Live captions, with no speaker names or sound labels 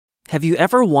Have you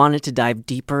ever wanted to dive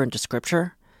deeper into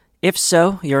Scripture? If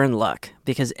so, you're in luck,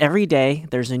 because every day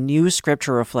there's a new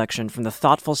Scripture reflection from the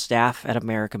thoughtful staff at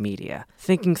America Media,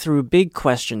 thinking through big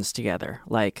questions together,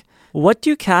 like, what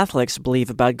do Catholics believe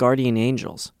about guardian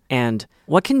angels? And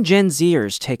what can Gen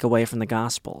Zers take away from the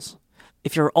Gospels?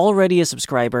 If you're already a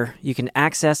subscriber, you can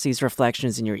access these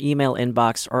reflections in your email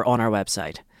inbox or on our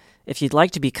website. If you'd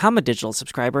like to become a digital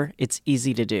subscriber, it's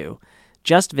easy to do.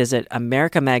 Just visit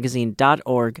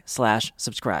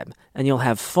americamagazine.org/subscribe, and you'll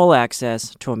have full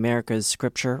access to America's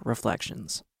Scripture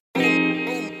reflections.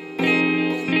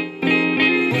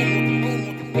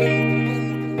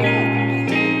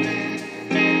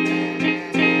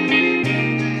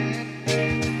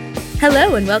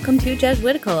 Hello and welcome to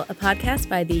Jesuitical, a podcast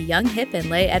by the young, hip,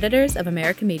 and lay editors of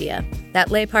America Media.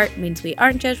 That lay part means we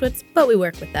aren't Jesuits, but we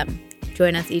work with them.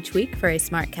 Join us each week for a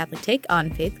smart Catholic take on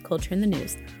faith, culture, and the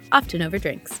news, often over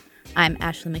drinks. I'm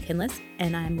Ashley McKinless,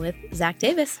 and I'm with Zach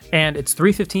Davis. And it's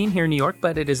 3:15 here in New York,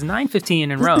 but it is 9:15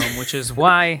 in Rome, which is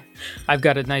why I've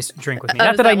got a nice drink with me.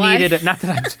 I've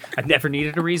never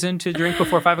needed a reason to drink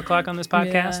before 5 o'clock on this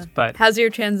podcast. But how's your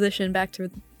transition back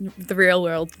to the real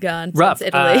world gone? Rough. Since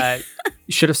Italy?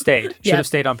 Should have stayed. Should have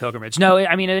stayed on pilgrimage. No,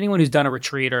 I mean, anyone who's done a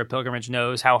retreat or a pilgrimage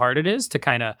knows how hard it is to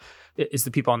kind of, as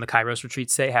the people on the Kairos retreat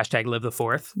say, #live the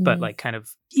fourth, but like kind of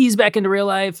ease back into real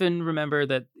life and remember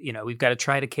that, you know, we've got to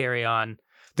try to carry on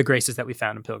the graces that we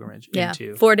found in pilgrimage. Yeah,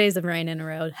 4 days of rain in a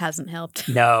row hasn't helped.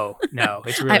 No,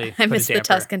 it's really I miss the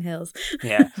Tuscan hills.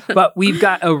 Yeah, but we've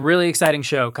got a really exciting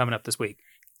show coming up this week.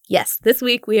 Yes, this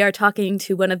week we are talking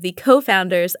to one of the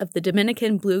co-founders of the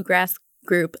Dominican bluegrass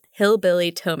group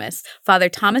Hillbilly Thomas, Father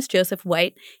Thomas Joseph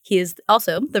White. He is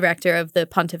also the rector of the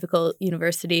Pontifical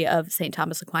University of St.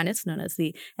 Thomas Aquinas, known as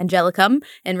the Angelicum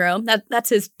in Rome. That's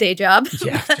his day job.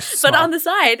 Yeah, but on the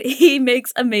side, he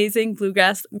makes amazing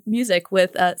bluegrass music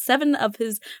with 7 of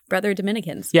his brother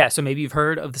Dominicans. Yeah, so maybe you've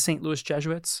heard of the St. Louis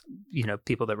Jesuits, you know,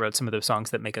 people that wrote some of those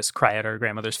songs that make us cry at our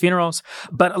grandmother's funerals.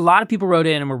 But a lot of people wrote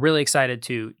in and we're really excited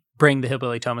to bring the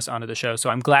Hillbilly Thomas onto the show.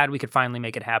 So I'm glad we could finally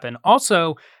make it happen.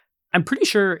 Also, I'm pretty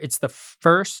sure it's the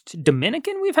first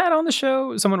Dominican we've had on the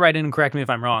show. Someone write in and correct me if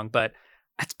I'm wrong, but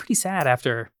that's pretty sad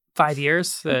after 5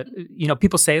 years that, you know,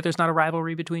 people say there's not a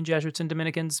rivalry between Jesuits and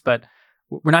Dominicans, but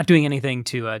we're not doing anything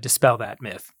to dispel that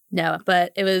myth. No,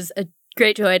 but it was a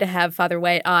great joy to have Father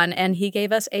White on, and he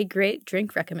gave us a great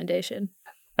drink recommendation.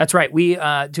 That's right. We,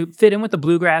 to fit in with the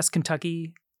Bluegrass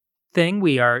Kentucky thing,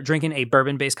 we are drinking a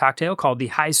bourbon-based cocktail called the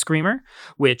High Screamer,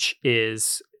 which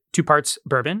is 2 parts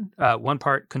bourbon, 1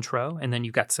 part Cointreau, and then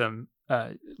you've got some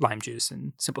lime juice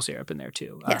and simple syrup in there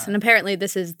too. Yes, and apparently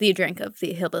this is the drink of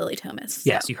the Hillbilly Thomas. So.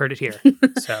 Yes, you heard it here.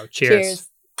 So cheers.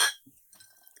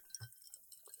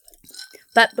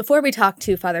 But before we talk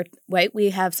to Father White, we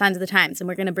have Signs of the Times, and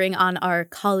we're going to bring on our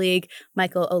colleague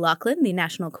Michael O'Loughlin, the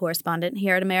national correspondent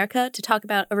here at America, to talk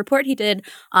about a report he did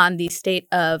on the state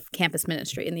of campus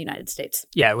ministry in the United States.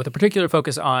 Yeah, with a particular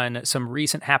focus on some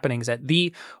recent happenings at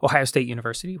The Ohio State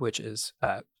University, which is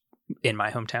in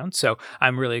my hometown. So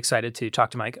I'm really excited to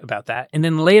talk to Mike about that. And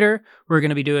then later, we're going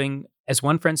to be doing As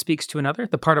One Friend Speaks to Another,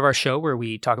 the part of our show where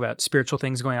we talk about spiritual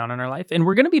things going on in our life. And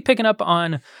we're going to be picking up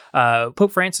on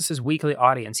Pope Francis's weekly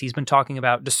audience. He's been talking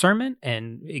about discernment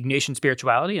and Ignatian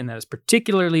spirituality, and that is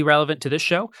particularly relevant to this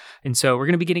show. And so we're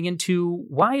going to be getting into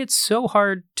why it's so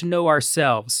hard to know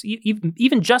ourselves,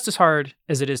 even just as hard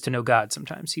as it is to know God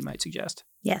sometimes, he might suggest.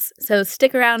 Yes, so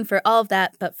stick around for all of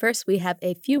that. But first, we have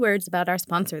a few words about our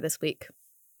sponsor this week.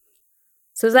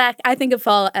 So, Zach, I think of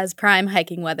fall as prime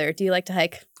hiking weather. Do you like to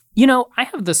hike? You know, I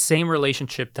have the same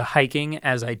relationship to hiking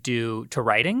as I do to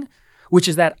writing, which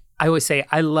is that I always say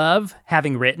I love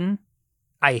having written.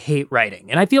 I hate writing.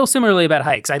 And I feel similarly about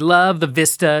hikes. I love the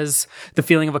vistas, the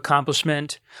feeling of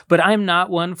accomplishment, but I'm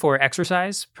not one for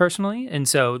exercise personally. And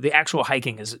so the actual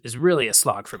hiking is really a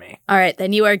slog for me. All right,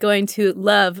 then you are going to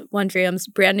love Wondrium's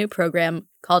brand new program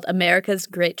called America's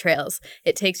Great Trails.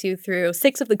 It takes you through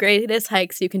 6 of the greatest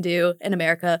hikes you can do in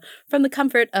America from the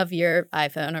comfort of your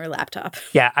iPhone or laptop.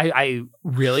 Yeah, I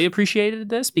really appreciated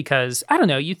this because, I don't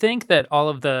know, you think that all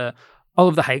of the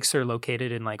hikes are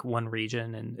located in like one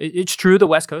region. And it's true, the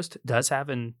West Coast does have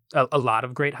a lot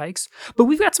of great hikes, but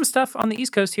we've got some stuff on the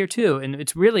East Coast here too. And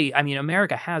it's really, I mean,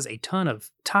 America has a ton of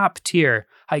top tier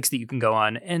hikes that you can go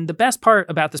on. And the best part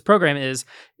about this program is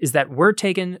that we're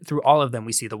taken through all of them.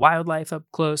 We see the wildlife up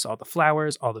close, all the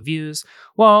flowers, all the views.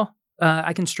 Well,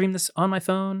 I can stream this on my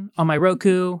phone, on my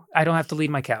Roku. I don't have to leave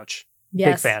my couch.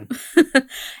 Yes. Big fan.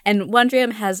 And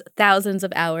Wondrium has thousands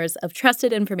of hours of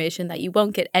trusted information that you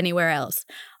won't get anywhere else.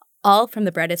 all from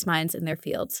the brightest minds in their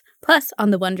fields. Plus,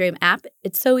 on the OneDream app,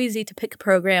 it's so easy to pick a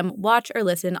program, watch, or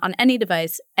listen on any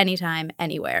device, anytime,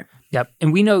 anywhere. Yep.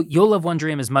 And we know you'll love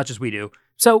OneDream as much as we do.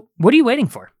 So what are you waiting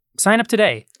for? Sign up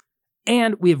today.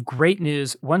 And we have great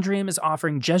news. OneDream is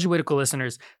offering Jesuitical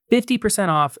listeners 50%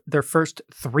 off their first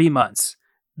 3 months.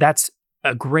 That's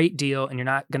a great deal, and you're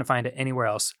not going to find it anywhere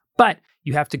else. But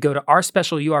you have to go to our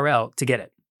special URL to get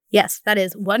it. Yes, that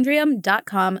is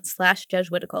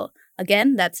wondrium.com/Jesuitical.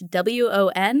 Again, that's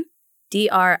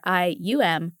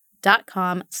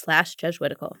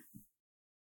wondrium.com/Jesuitical.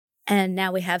 And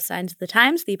now we have Signs of the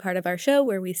Times, the part of our show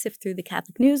where we sift through the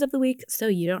Catholic news of the week so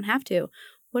you don't have to.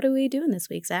 What are we doing this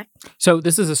week, Zach? So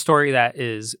this is a story that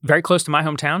is very close to my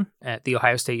hometown at The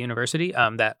Ohio State University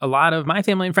that a lot of my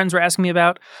family and friends were asking me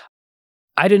about.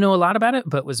 I didn't know a lot about it,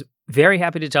 but was very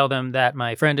happy to tell them that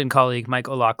my friend and colleague, Mike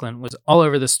O'Loughlin, was all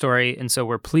over the story. And so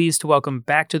we're pleased to welcome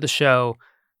back to the show,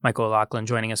 Michael O'Loughlin,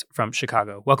 joining us from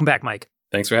Chicago. Welcome back, Mike.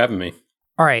 Thanks for having me.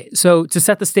 All right. So to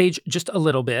set the stage just a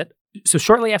little bit, so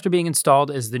shortly after being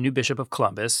installed as the new Bishop of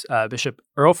Columbus, Bishop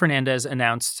Earl Fernandez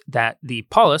announced that the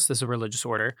Paulists, this is a religious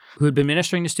order, who had been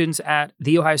ministering to students at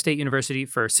The Ohio State University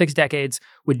for 6 decades,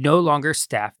 would no longer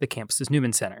staff the campus's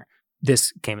Newman Center.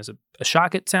 This came as a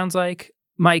shock, it sounds like.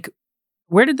 Mike,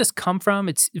 where did this come from?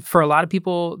 It's for a lot of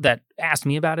people that asked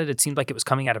me about it, it seemed like it was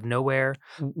coming out of nowhere.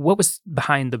 What was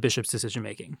behind the bishop's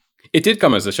decision-making? It did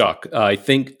come as a shock, I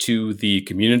think, to the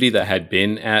community that had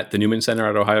been at the Newman Center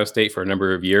at Ohio State for a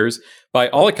number of years. By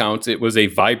all accounts, it was a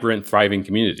vibrant, thriving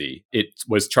community. It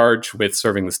was charged with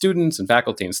serving the students and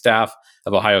faculty and staff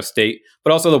of Ohio State,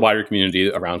 but also the wider community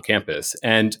around campus.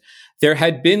 And there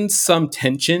had been some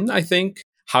tension, I think.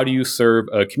 How do you serve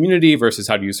a community versus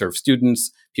how do you serve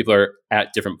students? People are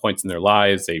at different points in their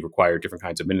lives. They require different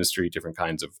kinds of ministry, different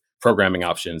kinds of programming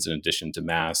options in addition to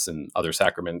Mass and other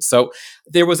sacraments. So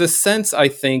there was a sense, I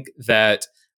think, that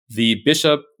the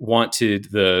bishop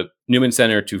wanted the Newman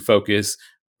Center to focus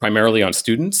primarily on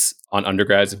students, on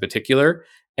undergrads in particular,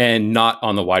 and not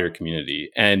on the wider community.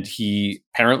 And he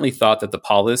apparently thought that the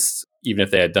Paulists, even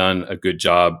if they had done a good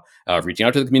job of reaching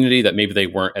out to the community, that maybe they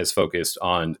weren't as focused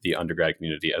on the undergrad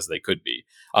community as they could be.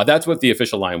 That's what the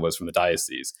official line was from the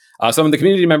diocese. Some of the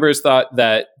community members thought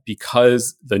that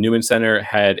because the Newman Center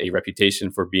had a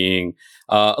reputation for being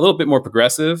a little bit more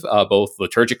progressive, both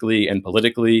liturgically and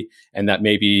politically, and that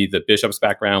maybe the bishop's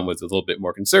background was a little bit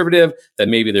more conservative, that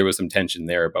maybe there was some tension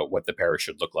there about what the parish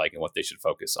should look like and what they should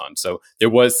focus on. So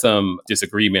there was some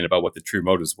disagreement about what the true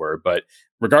motives were. But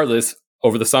regardless,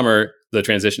 over the summer, the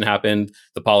transition happened.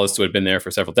 The Paulists, who had been there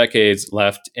for several decades,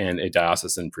 left, and a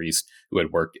diocesan priest who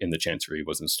had worked in the chancery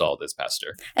was installed as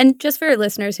pastor. And just for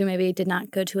listeners who maybe did not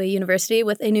go to a university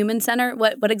with a Newman Center,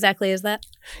 what exactly is that?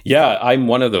 Yeah, I'm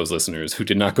one of those listeners who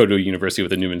did not go to a university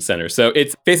with a Newman Center. So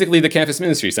it's basically the campus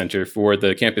ministry center for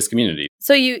the campus community.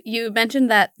 So you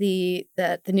mentioned that the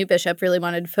new bishop really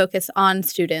wanted to focus on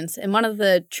students. And one of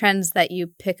the trends that you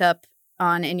pick up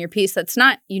on in your piece that's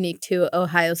not unique to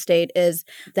Ohio State is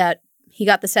that he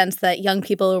got the sense that young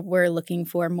people were looking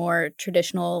for more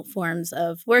traditional forms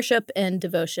of worship and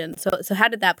devotion. So how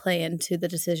did that play into the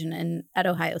decision at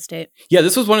Ohio State? Yeah,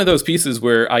 this was one of those pieces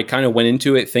where I kind of went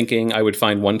into it thinking I would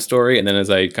find one story. And then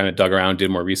as I kind of dug around, did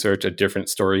more research, a different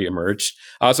story emerged.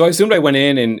 So I assumed I went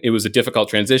in and it was a difficult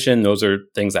transition. Those are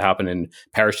things that happen in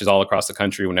parishes all across the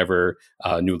country whenever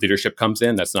new leadership comes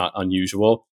in. That's not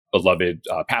unusual. Beloved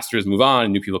pastors move on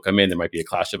and new people come in. There might be a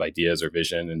clash of ideas or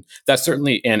vision. And that's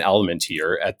certainly an element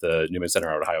here at the Newman Center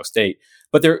at Ohio State.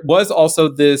 But there was also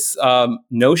this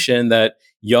notion that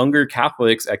younger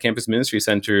Catholics at campus ministry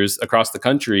centers across the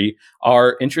country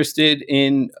are interested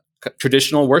in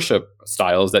traditional worship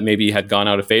styles that maybe had gone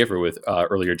out of favor with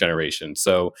earlier generations.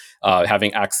 So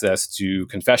having access to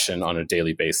confession on a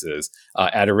daily basis,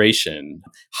 adoration,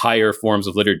 higher forms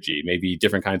of liturgy, maybe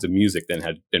different kinds of music than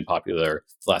had been popular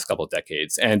the last couple of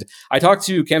decades. And I talked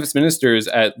to campus ministers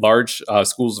at large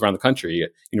schools around the country,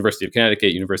 University of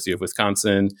Connecticut, University of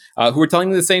Wisconsin, who were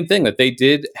telling me the same thing, that they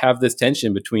did have this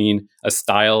tension between a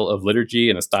style of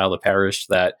liturgy and a style of parish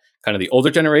that kind of the older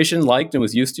generation liked and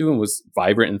was used to and was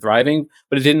vibrant and thriving,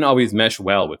 but it didn't always mesh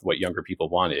well with what younger people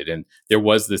wanted. And there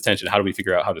was this tension. How do we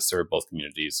figure out how to serve both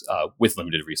communities with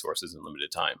limited resources and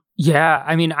limited time? Yeah,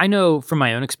 I mean, I know from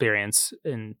my own experience,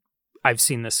 and I've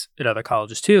seen this at other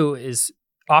colleges too, is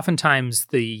oftentimes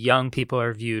the young people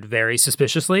are viewed very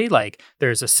suspiciously. Like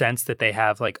there's a sense that they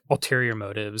have like ulterior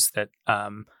motives that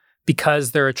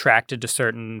because they're attracted to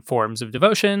certain forms of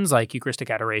devotions like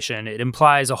Eucharistic adoration, it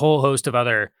implies a whole host of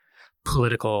other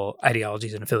political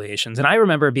ideologies and affiliations. And I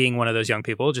remember being one of those young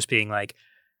people just being like,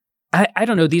 I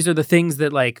don't know. These are the things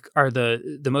that like are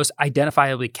the most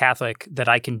identifiably Catholic that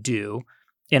I can do.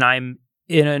 And I'm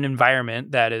in an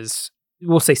environment that is,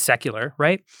 we'll say, secular,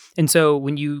 right? And so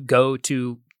when you go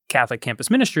to Catholic campus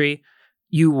ministry,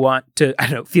 you want to, I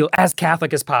don't know, feel as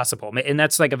Catholic as possible. And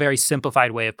that's like a very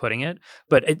simplified way of putting it.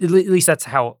 But at least that's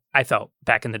how I felt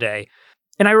back in the day.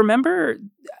 And I remember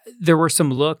there were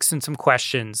some looks and some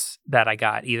questions that I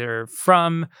got either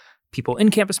from people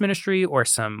in campus ministry or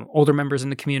some older members in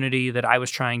the community that I was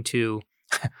trying to,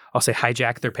 I'll say,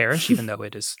 hijack their parish, even though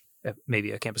it is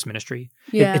maybe a campus ministry.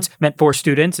 Yeah. It's meant for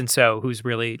students. And so whose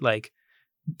really like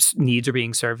needs are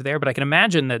being served there. But I can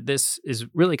imagine that this is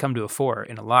really come to a fore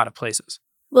in a lot of places.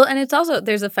 Well, and it's also,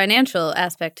 there's a financial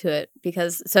aspect to it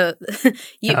because, so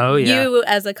you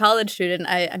as a college student,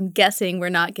 I'm guessing we're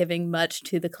not giving much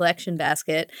to the collection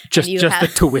basket. Just the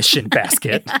tuition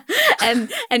basket. Yeah.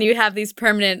 And you have these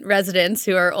permanent residents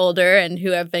who are older and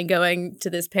who have been going to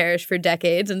this parish for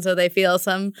decades. And so they feel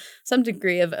some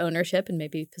degree of ownership and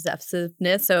maybe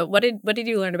possessiveness. So what did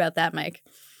you learn about that, Mike?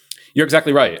 You're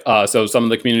exactly right. So some of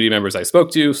the community members I spoke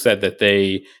to said that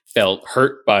they felt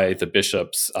hurt by the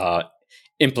bishop's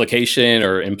implication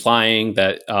or implying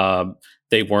that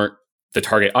they weren't the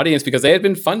target audience because they had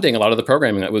been funding a lot of the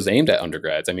programming that was aimed at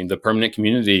undergrads. I mean, the permanent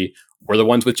community were the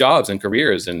ones with jobs and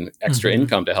careers and extra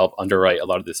income to help underwrite a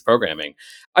lot of this programming.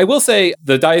 I will say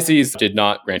the diocese did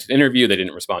not grant an interview. They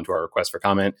didn't respond to our request for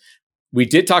comment. We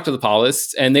did talk to the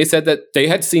Paulists, and they said that they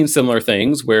had seen similar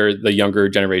things where the younger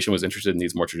generation was interested in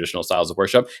these more traditional styles of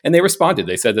worship, and they responded.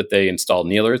 They said that they installed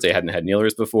kneelers. They hadn't had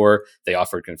kneelers before. They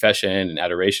offered confession and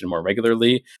adoration more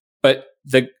regularly. But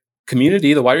the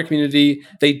community, the wider community,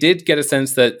 they did get a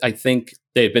sense that I think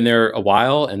they had been there a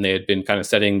while, and they had been kind of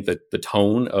setting the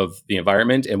tone of the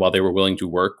environment. And while they were willing to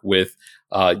work with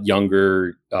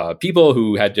younger people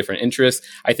who had different interests,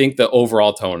 I think the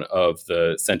overall tone of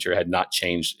the center had not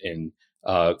changed in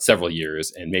several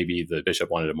years, and maybe the bishop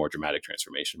wanted a more dramatic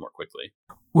transformation more quickly.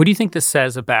 What do you think this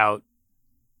says about,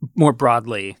 more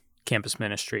broadly, campus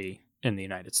ministry in the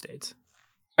United States?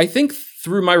 I think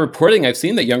through my reporting, I've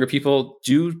seen that younger Catholics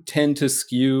do tend to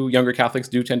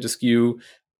skew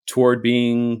toward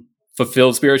being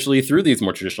fulfilled spiritually through these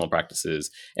more traditional practices.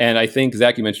 And I think,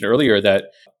 Zach, you mentioned earlier that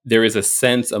there is a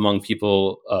sense among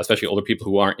people, especially older people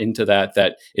who aren't into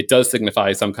that it does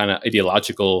signify some kind of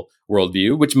ideological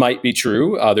worldview, which might be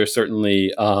true. There's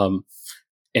certainly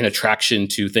an attraction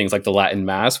to things like the Latin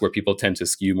Mass, where people tend to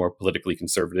skew more politically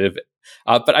conservative.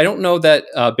 But I don't know that,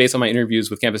 based on my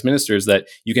interviews with campus ministers, that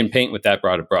you can paint with that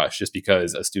broad a brush. Just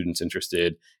because a student's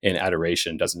interested in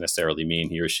adoration doesn't necessarily mean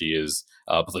he or she is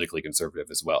politically conservative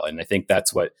as well. And I think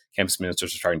that's what campus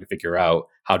ministers are trying to figure out.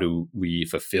 How do we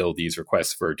fulfill these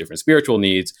requests for different spiritual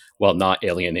needs while not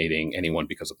alienating anyone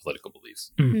because of political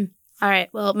beliefs? Mm-hmm. All right.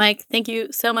 Well, Mike, thank you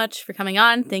so much for coming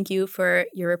on. Thank you for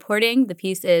your reporting. The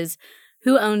piece is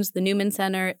Who Owns the Newman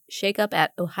Center? Shakeup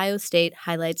at Ohio State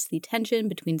highlights the tension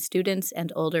between students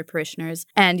and older parishioners.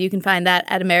 And you can find that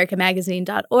at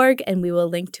americamagazine.org, and we will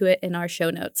link to it in our show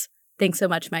notes. Thanks so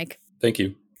much, Mike. Thank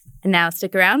you. And now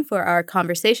stick around for our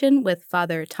conversation with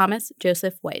Father Thomas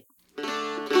Joseph White.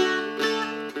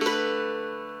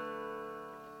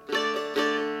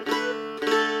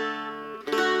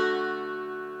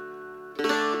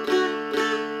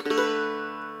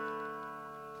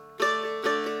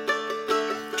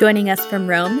 Joining us from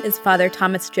Rome is Father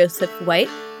Thomas Joseph White.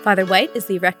 Father White is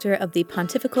the rector of the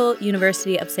Pontifical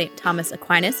University of St. Thomas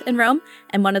Aquinas in Rome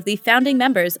and one of the founding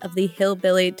members of the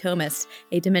Hillbilly Thomists,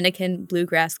 a Dominican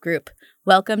bluegrass group.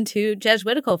 Welcome to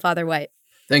Jesuitical, Father White.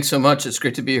 Thanks so much. It's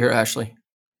great to be here, Ashley.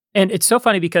 And it's so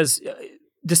funny because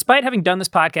despite having done this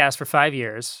podcast for 5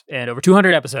 years and over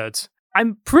 200 episodes,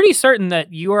 I'm pretty certain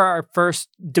that you are our first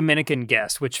Dominican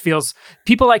guest, which feels,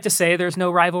 people like to say there's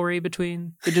no rivalry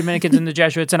between the Dominicans and the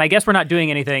Jesuits, and I guess we're not doing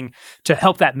anything to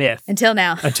help that myth. Until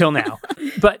now.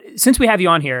 But since we have you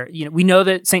on here, we know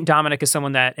that St. Dominic is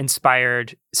someone that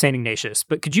inspired St. Ignatius,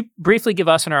 but could you briefly give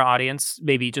us and our audience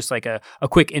maybe just like a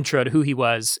quick intro to who he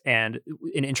was and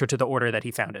an intro to the order that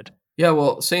he founded? Yeah,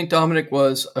 well, St. Dominic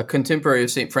was a contemporary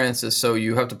of St. Francis, so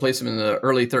you have to place him in the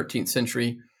early 13th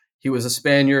century. He was a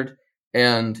Spaniard,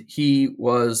 and he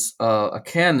was a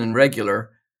canon regular,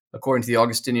 according to the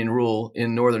Augustinian rule,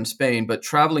 in northern Spain. But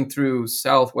traveling through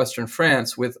southwestern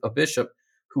France with a bishop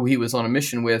who he was on a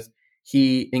mission with,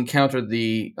 he encountered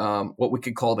the what we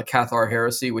could call the Cathar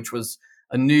heresy, which was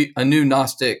a new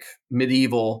Gnostic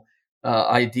medieval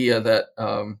idea that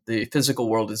the physical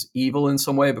world is evil in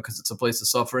some way because it's a place of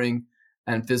suffering,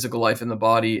 and physical life in the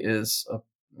body is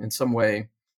in some way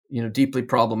deeply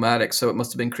problematic. So it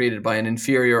must have been created by an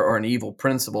inferior or an evil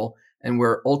principle. and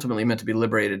we're ultimately meant to be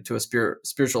liberated to a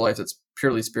spiritual life that's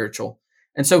purely spiritual.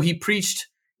 And so he preached,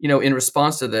 in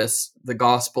response to this, the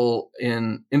gospel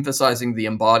in emphasizing the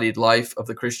embodied life of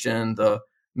the Christian, the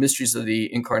mysteries of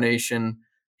the incarnation,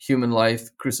 human life,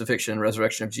 crucifixion,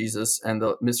 resurrection of Jesus, and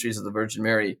the mysteries of the Virgin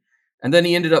Mary. And then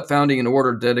he ended up founding an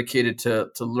order dedicated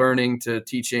to learning, to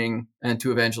teaching, and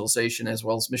to evangelization, as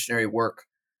well as missionary work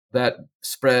that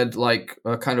spread like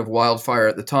a kind of wildfire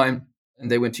at the time.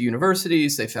 And they went to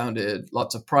universities, they founded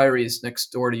lots of priories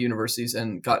next door to universities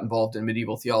and got involved in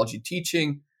medieval theology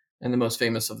teaching. And the most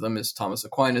famous of them is Thomas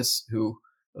Aquinas, who,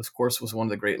 of course, was one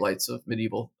of the great lights of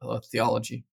medieval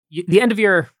theology. The end of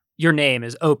your name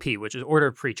is OP, which is Order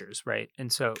of Preachers, right?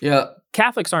 And so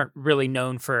Catholics aren't really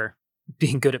known for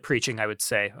being good at preaching, I would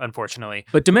say, unfortunately.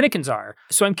 But Dominicans are.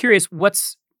 So I'm curious,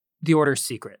 what's the order's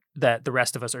secret that the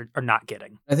rest of us are not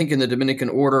getting? I think in the Dominican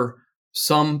order,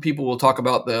 some people will talk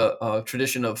about the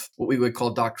tradition of what we would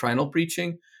call doctrinal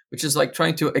preaching, which is like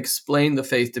trying to explain the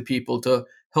faith to people, to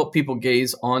help people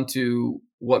gaze onto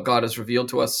what God has revealed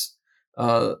to us.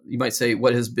 You might say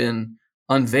what has been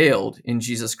unveiled in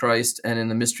Jesus Christ and in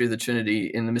the mystery of the Trinity,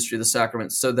 in the mystery of the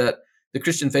sacraments, so that the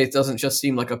Christian faith doesn't just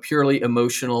seem like a purely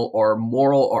emotional or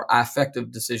moral or affective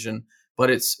decision, but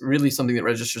it's really something that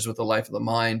registers with the life of the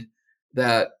mind.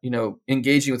 That,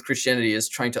 engaging with Christianity is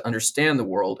trying to understand the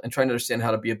world and trying to understand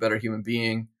how to be a better human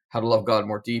being, how to love God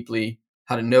more deeply,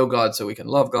 how to know God so we can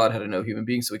love God, how to know human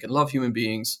beings so we can love human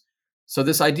beings. So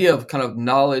this idea of kind of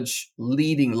knowledge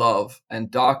leading love and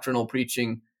doctrinal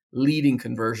preaching leading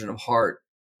conversion of heart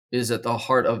is at the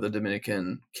heart of the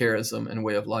Dominican charism and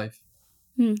way of life.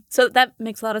 So that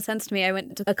makes a lot of sense to me. I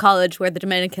went to a college where the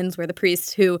Dominicans were the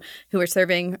priests who were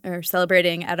serving or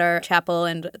celebrating at our chapel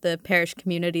and the parish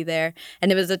community there.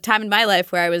 And it was a time in my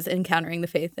life where I was encountering the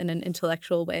faith in an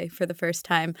intellectual way for the first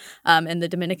time. And the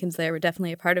Dominicans there were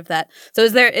definitely a part of that. So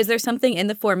is there something in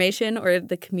the formation or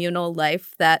the communal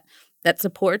life that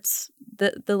supports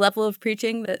the level of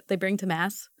preaching that they bring to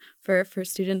Mass for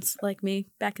students like me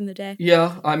back in the day?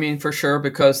 Yeah, I mean, for sure,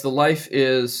 because the life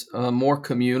is more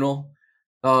communal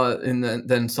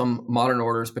than some modern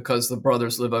orders, because the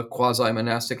brothers live a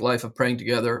quasi-monastic life of praying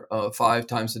together 5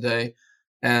 times a day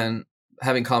and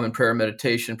having common prayer and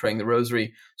meditation, praying the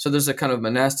rosary. So there's a kind of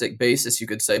monastic basis, you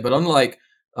could say. But unlike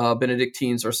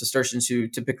Benedictines or Cistercians, who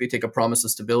typically take a promise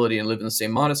of stability and live in the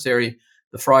same monastery,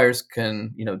 the friars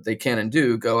can and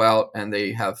do go out and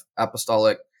they have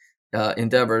apostolic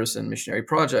endeavors and missionary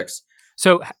projects.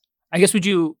 So I guess, would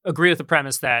you agree with the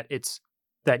premise that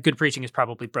that good preaching is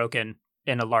probably broken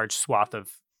in a large swath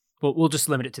of, we'll just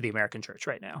limit it to the American church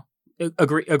right now?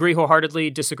 Agree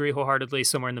wholeheartedly, disagree wholeheartedly,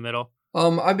 somewhere in the middle?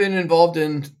 I've been involved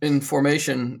in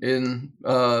formation in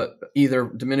either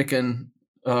Dominican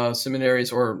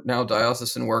seminaries or now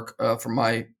diocesan work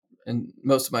in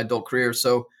most of my adult career.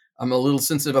 So I'm a little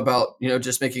sensitive about,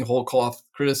 just making whole cloth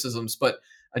criticisms, but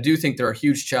I do think there are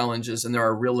huge challenges and there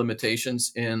are real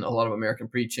limitations in a lot of American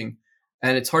preaching.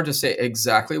 And it's hard to say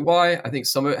exactly why. I think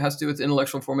some of it has to do with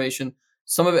intellectual formation.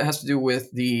 Some of it has to do with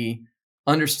the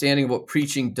understanding of what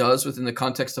preaching does within the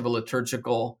context of a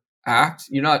liturgical act.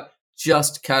 You're not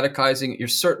just catechizing. You're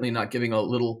certainly not giving a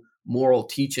little moral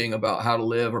teaching about how to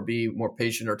live or be more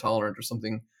patient or tolerant or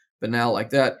something banal like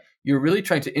that. You're really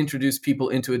trying to introduce people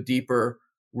into a deeper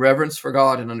reverence for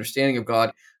God and understanding of God.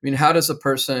 I mean, how does a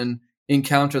person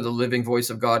encounter the living voice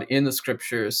of God in the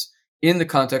scriptures, in the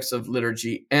context of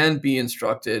liturgy, and be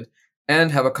instructed and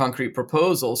have a concrete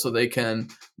proposal so they can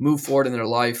move forward in their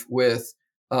life with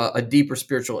a deeper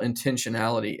spiritual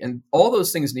intentionality? And all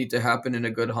those things need to happen in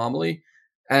a good homily,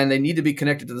 and they need to be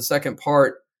connected to the second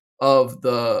part of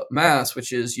the Mass,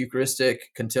 which is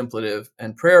Eucharistic, contemplative,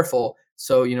 and prayerful.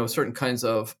 So, certain kinds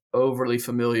of overly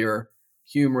familiar,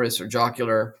 humorous, or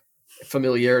jocular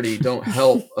familiarity don't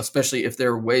help, especially if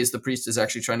there are ways the priest is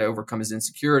actually trying to overcome his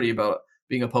insecurity about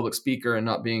being a public speaker and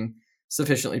not being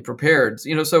sufficiently prepared.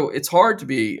 So it's hard to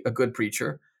be a good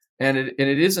preacher, and it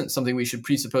isn't something we should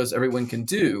presuppose everyone can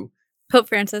do. Pope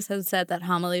Francis has said that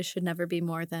homilies should never be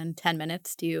more than 10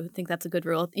 minutes. Do you think that's a good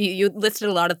rule? You listed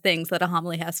a lot of things that a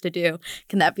homily has to do.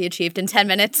 Can that be achieved in 10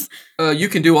 minutes? You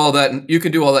can do all that. You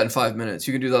can do all that in 5 minutes.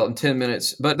 You can do that in 10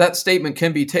 minutes. But that statement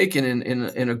can be taken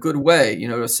in a good way,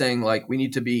 saying like we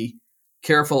need to be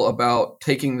careful about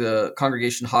taking the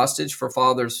congregation hostage for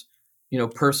Father's,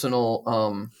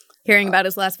 personal hearing about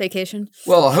his last vacation.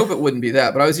 Well, I hope it wouldn't be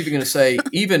that, but I was even going to say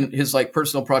even his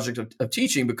personal project of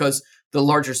teaching, because the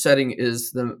larger setting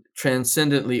is the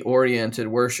transcendently oriented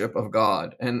worship of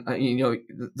God. And,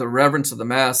 the reverence of the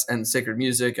Mass and sacred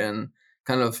music and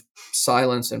kind of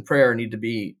silence and prayer need to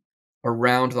be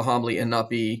around the homily and not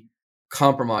be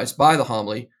compromised by the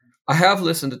homily. I have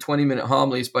listened to 20-minute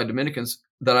homilies by Dominicans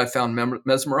that I found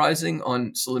mesmerizing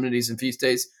on solemnities and feast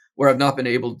days where I've not been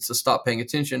able to stop paying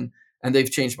attention, and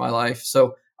they've changed my life.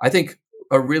 So I think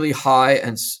a really high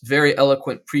and very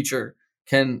eloquent preacher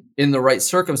can, in the right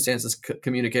circumstances,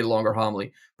 communicate a longer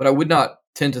homily. But I would not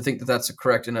tend to think that that's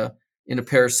correct in a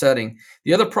parish setting.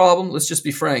 The other problem, let's just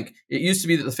be frank, it used to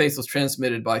be that the faith was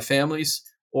transmitted by families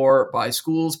or by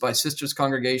schools, by sisters'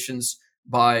 congregations,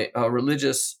 by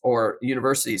religious or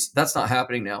universities. That's not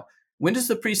happening now. When does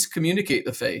the priest communicate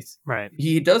the faith? Right.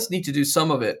 He does need to do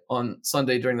some of it on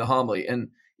Sunday during the homily. And,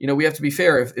 we have to be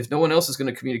fair. If no one else is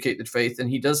going to communicate the faith, then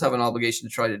he does have an obligation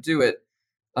to try to do it.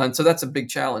 And so that's a big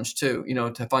challenge too,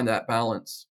 to find that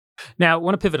balance. Now, I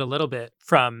want to pivot a little bit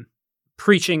from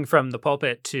preaching from the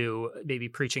pulpit to maybe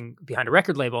preaching behind a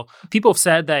record label. People have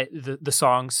said that the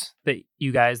songs that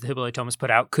you guys, the Hillbilly Thomists,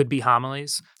 put out could be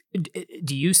homilies.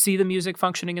 Do you see the music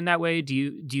functioning in that way? Do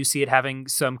you see it having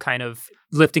some kind of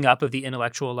lifting up of the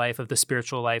intellectual life, of the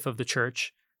spiritual life of the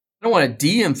church? I don't want to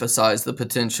de-emphasize the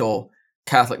potential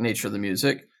Catholic nature of the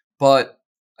music, but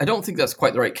I don't think that's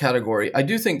quite the right category. I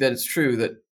do think that it's true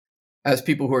that as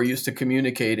people who are used to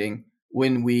communicating,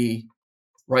 when we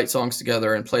write songs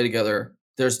together and play together,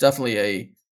 there's definitely a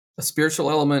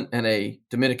spiritual element and a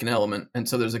Dominican element. And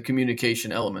so there's a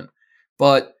communication element.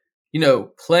 But,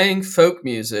 playing folk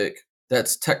music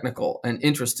that's technical and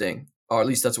interesting, or at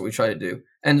least that's what we try to do,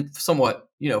 and somewhat,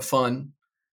 fun,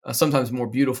 sometimes more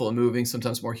beautiful and moving,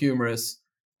 sometimes more humorous,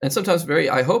 and sometimes very,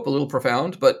 I hope, a little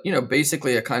profound, but,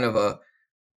 basically a kind of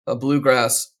a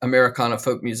bluegrass Americana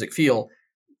folk music feel.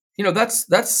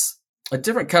 That's a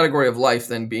different category of life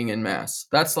than being in Mass.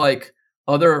 That's like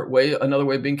another way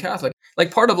of being Catholic.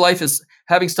 Like, part of life is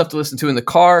having stuff to listen to in the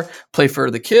car, play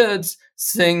for the kids,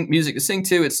 sing music to sing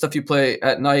to. It's stuff you play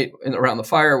at night and around the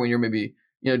fire when you're maybe,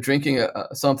 drinking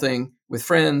something with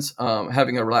friends,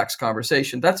 having a relaxed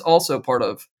conversation. That's also part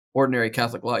of ordinary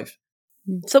Catholic life.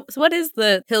 So what is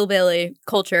the hillbilly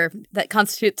culture that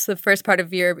constitutes the first part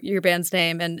of your band's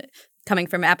name, and coming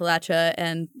from Appalachia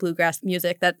and bluegrass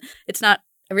music, that it's not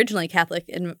originally Catholic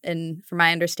in from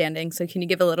my understanding? So can you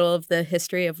give a little of the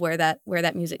history of where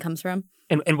that music comes from?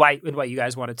 And why you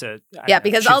guys wanted to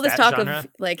because all this talk genre of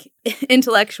like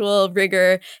intellectual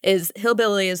rigor is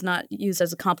hillbilly is not used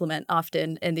as a compliment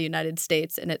often in the United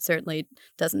States, and it certainly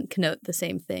doesn't connote the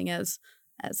same thing as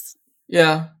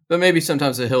Yeah, but maybe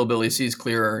sometimes a hillbilly sees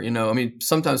clearer,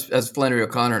 sometimes, as Flannery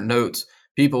O'Connor notes,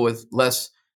 people with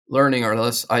less learning are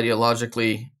less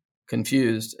ideologically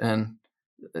confused. And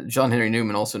John Henry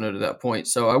Newman also noted that point.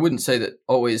 So I wouldn't say that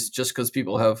always just because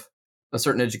people have a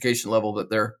certain education level that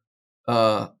they're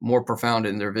more profound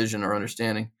in their vision or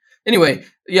understanding. Anyway,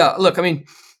 yeah, look,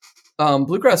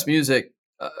 bluegrass music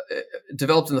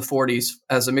developed in the 40s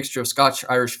as a mixture of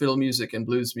Scotch-Irish fiddle music and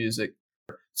blues music.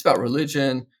 It's about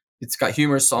religion. It's got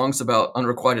humorous songs about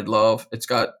unrequited love. It's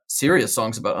got serious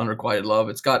songs about unrequited love.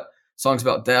 It's got songs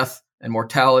about death and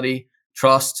mortality,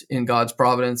 trust in God's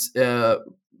providence,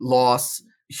 loss,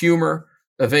 humor,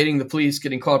 evading the police,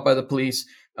 getting caught by the police.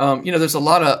 There's a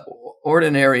lot of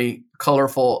ordinary,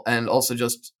 colorful, and also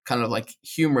just kind of like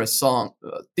humorous song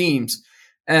themes.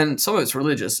 And some of it's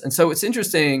religious. And so it's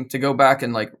interesting to go back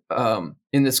and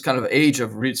in this kind of age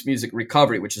of roots music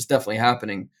recovery, which is definitely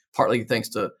happening, partly thanks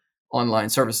to online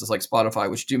services like Spotify,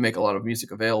 which do make a lot of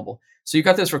music available. So you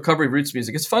got this recovery roots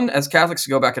music. It's fun as Catholics to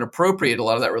go back and appropriate a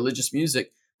lot of that religious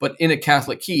music, but in a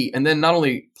Catholic key, and then not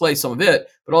only play some of it,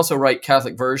 but also write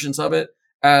Catholic versions of it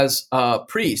as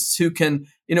priests who can,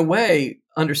 in a way,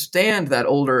 understand that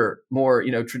older, more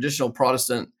traditional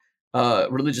Protestant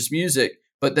religious music,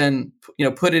 but then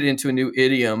put it into a new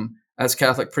idiom as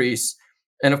Catholic priests.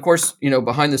 And of course,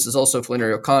 behind this is also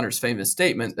Flannery O'Connor's famous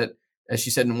statement that, as she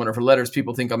said in one of her letters,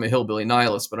 people think I'm a hillbilly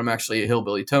nihilist, but I'm actually a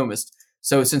hillbilly Thomist.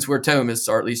 So since we're Thomists,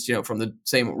 or at least from the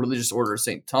same religious order as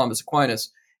St. Thomas Aquinas,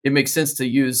 it makes sense to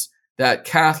use that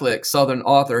Catholic Southern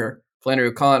author, Flannery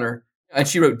O'Connor, and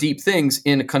she wrote deep things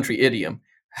in a country idiom.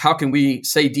 How can we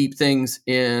say deep things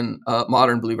in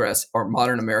modern bluegrass or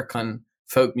modern American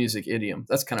folk music idiom?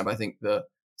 That's kind of, I think, the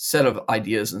set of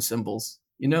ideas and symbols,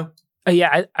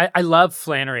 Yeah, I love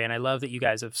Flannery, and I love that you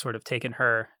guys have sort of taken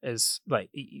her as, like,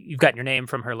 you've gotten your name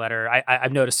from her letter.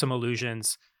 I've noticed some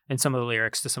allusions in some of the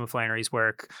lyrics to some of Flannery's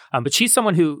work. But she's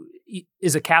someone who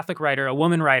is a Catholic writer, a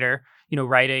woman writer,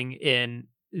 writing in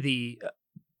the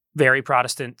very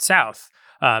Protestant South,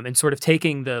 and sort of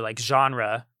taking the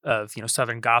genre of,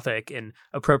 Southern Gothic and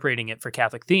appropriating it for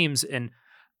Catholic themes. And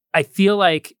I feel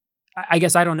like, I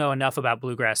guess I don't know enough about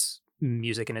bluegrass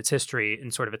music and its history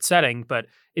and sort of its setting, but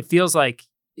it feels like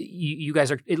you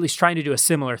guys are at least trying to do a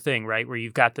similar thing, right? Where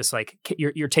you've got this,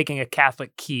 you're taking a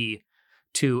Catholic key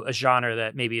to a genre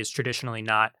that maybe has traditionally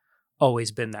not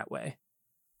always been that way.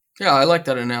 Yeah, I like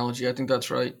that analogy. I think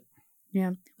that's right.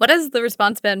 Yeah. What has the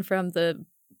response been from the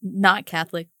not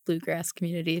Catholic bluegrass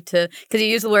community to, because you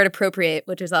use the word appropriate,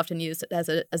 which is often used as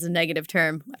a negative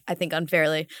term, I think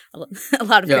unfairly. A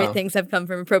lot of great things have come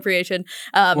from appropriation.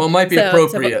 Well, it might be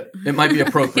appropriate. It might be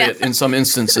appropriate in some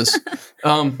instances.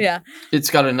 It's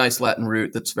got a nice Latin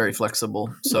root that's very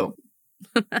flexible. So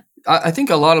I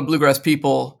think a lot of bluegrass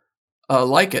people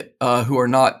like it who are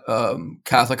not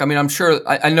Catholic. I mean, I'm sure,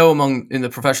 I know in the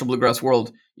professional bluegrass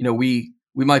world, we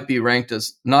might be ranked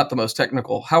as not the most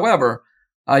technical. However,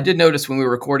 I did notice when we were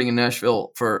recording in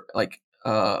Nashville for like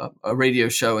a radio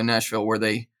show in Nashville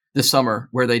this summer,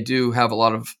 where they do have a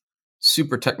lot of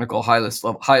super technical, highest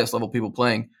level people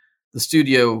playing, the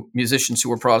studio musicians who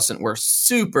were Protestant were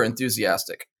super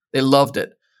enthusiastic. They loved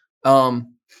it. And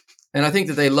I think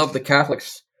that they love the Catholic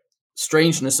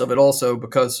strangeness of it also,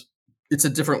 because it's a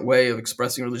different way of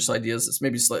expressing religious ideas. It's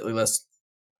maybe slightly less,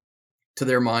 to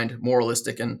their mind,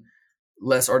 moralistic and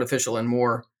less artificial and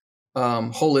more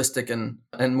holistic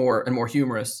and more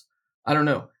humorous. I don't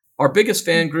know. Our biggest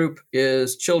fan group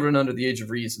is children under the age of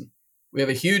reason. We have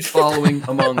a huge following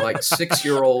among like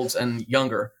 6-year-olds and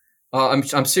younger.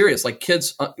 I'm serious. Like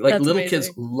kids, like That's little amazing.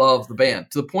 kids love the band,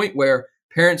 to the point where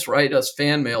parents write us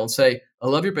fan mail and say, "I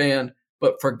love your band,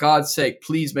 but for God's sake,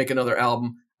 please make another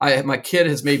album. My kid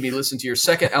has made me listen to your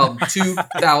second album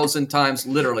 2,000 times,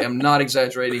 literally. I'm not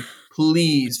exaggerating.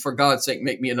 Please, for God's sake,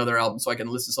 make me another album so I can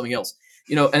listen to something else."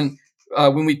 And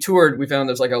when we toured, we found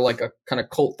there's like a kind of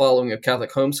cult following of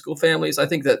Catholic homeschool families. I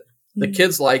think that the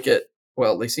kids like it.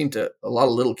 Well, they seem to. A lot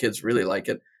of little kids really like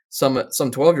it. Some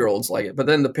 12-year-olds like it, but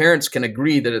then the parents can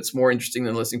agree that it's more interesting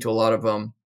than listening to a lot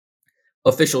of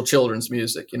official children's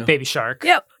music. Baby Shark.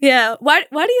 Yep. Yeah. Why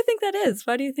do you think that is?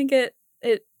 Why do you think it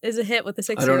is a hit with the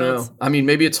 6-year-olds? I don't know. I mean,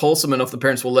 maybe it's wholesome enough the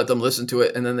parents will let them listen to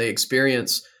it, and then they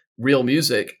experience real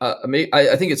music. I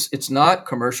think it's not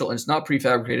commercial and it's not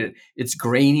prefabricated. It's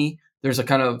grainy. There's a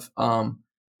kind of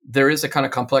there is a kind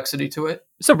of complexity to it.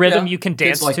 It's a rhythm you can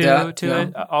dance like to that,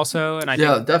 it also. And I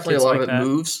think definitely a lot of it that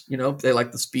moves. They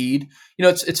like the speed.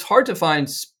 It's hard to find.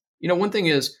 One thing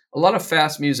is a lot of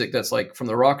fast music that's like from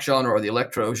the rock genre or the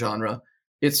electro genre.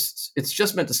 It's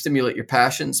just meant to stimulate your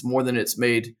passions more than it's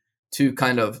made to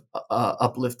kind of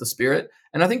uplift the spirit.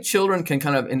 And I think children can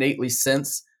kind of innately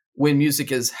sense when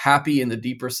music is happy in the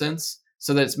deeper sense,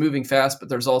 so that it's moving fast, but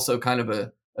there's also kind of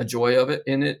a joy of it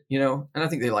in it, and I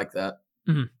think they like that.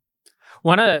 Mm-hmm.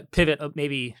 Want to pivot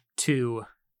maybe to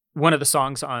one of the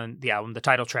songs on the album, the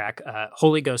title track,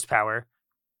 Holy Ghost Power.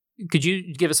 Could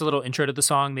you give us a little intro to the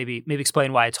song? Maybe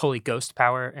explain why it's Holy Ghost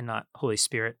Power and not Holy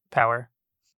Spirit Power.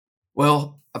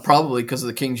 Well, probably because of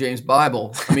the King James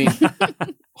Bible. I mean,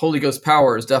 Holy Ghost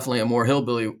Power is definitely a more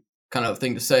hillbilly kind of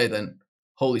thing to say than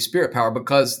Holy Spirit Power,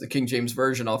 because the King James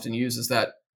Version often uses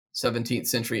that 17th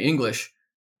century English.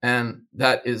 And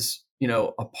that is,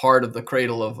 a part of the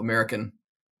cradle of American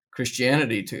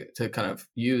Christianity to kind of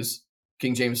use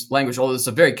King James language, although it's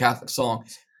a very Catholic song.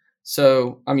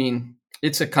 So, I mean,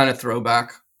 it's a kind of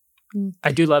throwback.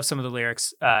 I do love some of the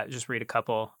lyrics. Just read a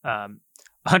couple.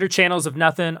 100 channels of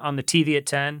nothing on the TV at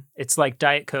 10. It's like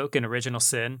Diet Coke and Original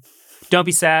Sin. Don't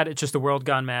be sad. It's just the world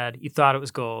gone mad. You thought it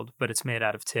was gold, but it's made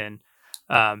out of tin.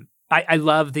 I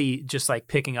love the just like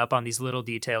picking up on these little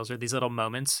details or these little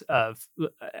moments of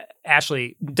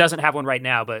Ashley doesn't have one right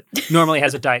now, but normally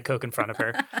has a Diet Coke in front of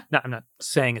her. No, I'm not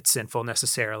saying it's sinful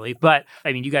necessarily, but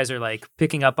I mean, you guys are like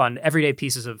picking up on everyday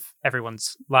pieces of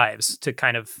everyone's lives to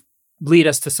kind of lead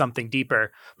us to something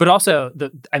deeper. But also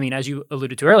as you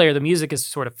alluded to earlier, the music is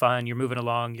sort of fun. You're moving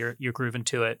along, you're grooving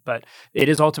to it, but it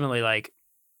is ultimately like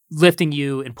lifting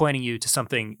you and pointing you to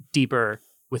something deeper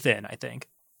within, I think.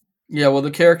 Yeah, well,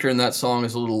 the character in that song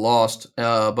is a little lost,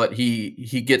 but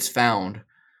he gets found.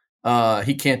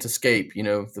 He can't escape,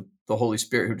 the Holy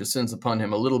Spirit who descends upon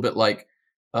him, a little bit like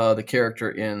the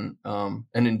character in An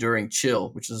Enduring Chill,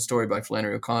 which is a story by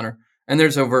Flannery O'Connor. And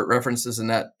there's overt references in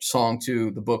that song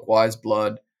to the book Wise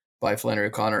Blood by Flannery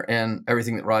O'Connor and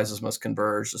Everything That Rises Must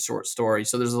Converge, the short story.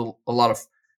 So there's a lot of,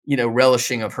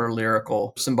 relishing of her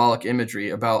lyrical, symbolic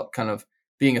imagery about kind of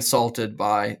being assaulted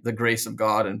by the grace of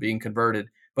God and being converted.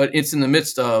 But it's in the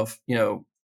midst of,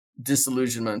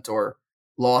 disillusionment or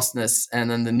lostness,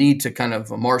 and then the need to kind of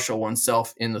marshal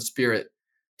oneself in the spirit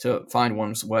to find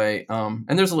one's way. And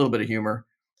there's a little bit of humor.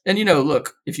 And,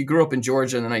 look, if you grew up in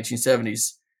Georgia in the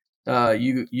 1970s,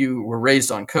 you were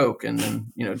raised on Coke, and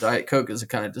then, Diet Coke is a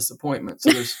kind of disappointment.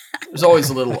 So there's always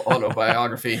a little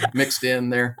autobiography mixed in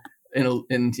there in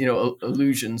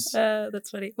allusions. That's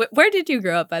funny. Where did you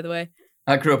grow up, by the way?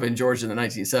 I grew up in Georgia in the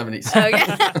 1970s.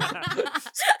 Okay.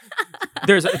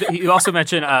 You also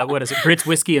mentioned what is it? Grits,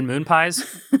 whiskey, and moon pies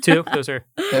too. Those are.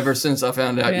 Ever since I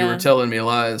found out you were telling me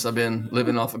lies, I've been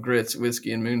living off of grits,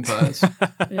 whiskey, and moon pies.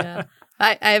 Yeah.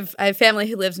 I have family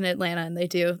who lives in Atlanta, and they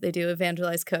do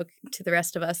evangelize Coke to the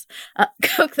rest of us.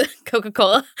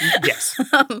 Coca-Cola. Yes.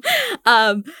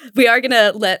 We are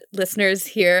gonna let listeners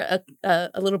hear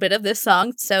a little bit of this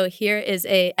song. So here is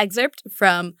a excerpt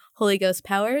from Holy Ghost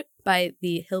Power by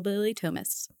the Hillbilly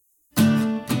Thomists.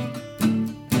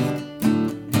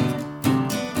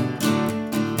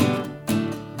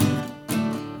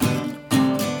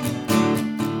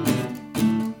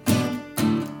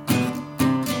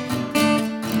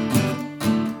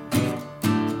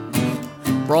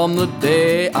 From the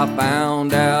day I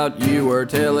found out you were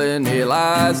telling me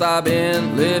lies, I've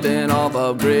been living off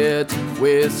of grits,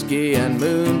 whiskey, and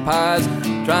moon pies,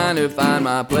 trying to find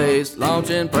my place,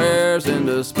 launching prayers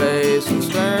into space and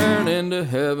staring into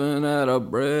heaven at a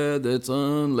bread that's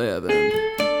unleavened.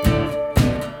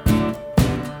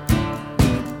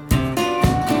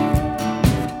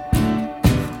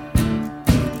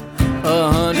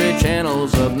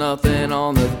 Channels of nothing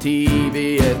on the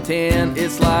TV at 10.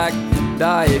 It's like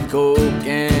Diet Coke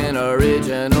and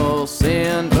Original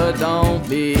Sin. But don't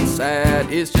be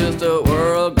sad, it's just a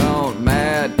world gone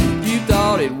mad. You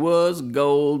thought it was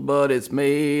gold, but it's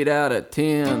made out of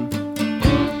tin.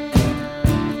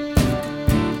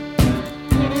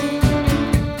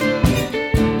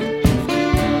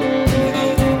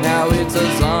 Now it's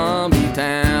a zombie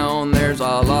town, there's a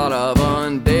lot of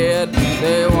undead.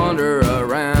 They wander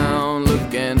around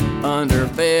looking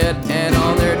underfed, and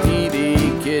on their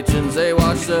TV kitchens they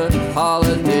watch the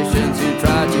politicians who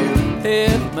try to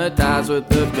hypnotize with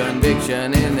the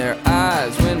conviction in their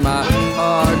eyes. When my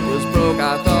heart was broke,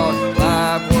 I thought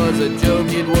life was a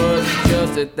joke. It was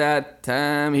just at that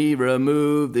time he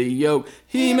removed the yoke.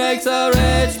 He makes a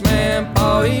rich man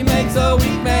poor, he makes a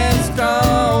weak man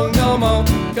strong. No more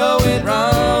going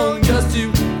wrong just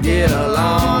to get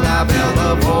along. I felt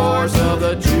the force of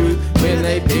the truth when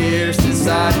they pierced his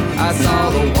side. I saw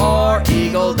the war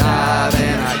eagle dive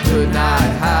and I could not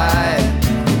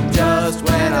hide. Just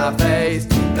when I faced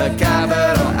the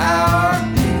capital hour,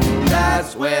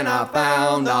 that's when I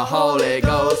found the Holy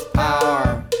Ghost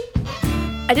power.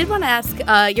 I did want to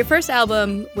ask, your first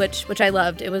album, which I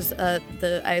loved, it was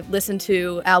I listen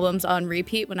to albums on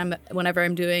repeat whenever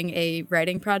I'm doing a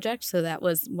writing project, so that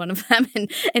was one of them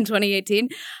in 2018.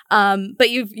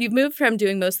 But you've moved from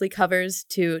doing mostly covers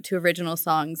to original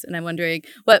songs, and I'm wondering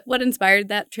what inspired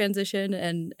that transition,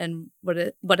 and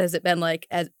what has it been like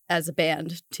as a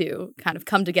band to kind of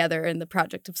come together in the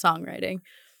project of songwriting?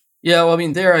 Yeah, well, I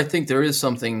mean, I think there is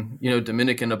something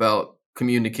Dominican about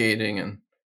communicating and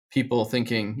people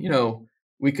thinking,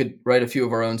 we could write a few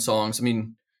of our own songs. I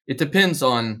mean, it depends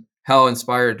on how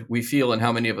inspired we feel and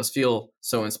how many of us feel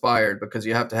so inspired, because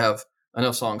you have to have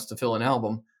enough songs to fill an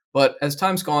album. But as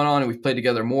time's gone on and we've played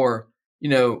together more,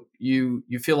 you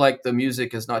feel like the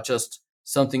music is not just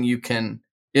something you can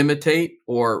imitate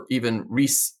or even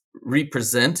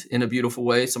represent in a beautiful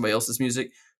way, somebody else's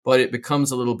music, but it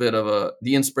becomes a little bit of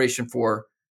the inspiration for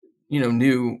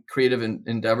new creative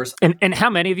endeavors. And how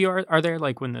many of you are there?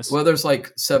 Like when this? Well, there's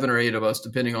like 7 or 8 of us,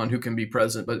 depending on who can be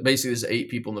present. But basically, there's 8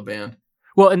 people in the band.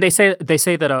 Well, and they say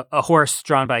that a horse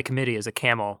drawn by a committee is a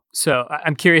camel. So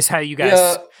I'm curious how you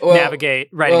guys navigate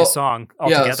writing a song all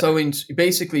together. Yeah, so I mean,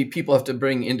 basically, people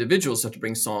individuals have to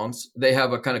bring songs. They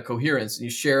have a kind of coherence, and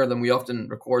you share them. We often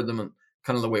record them, and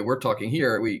kind of the way we're talking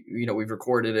here. We've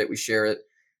recorded it, we share it.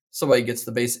 Somebody gets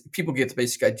people get the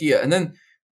basic idea, and then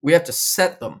we have to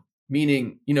set them.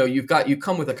 Meaning, you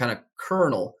come with a kind of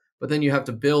kernel, but then you have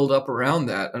to build up around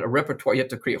that and a repertoire. You have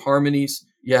to create harmonies.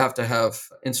 You have to have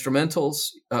instrumentals,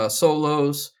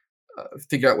 solos,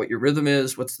 figure out what your rhythm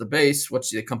is, what's the bass,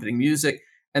 what's the accompanying music.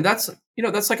 And that's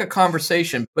like a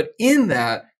conversation. But in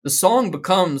that, the song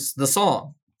becomes the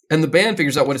song and the band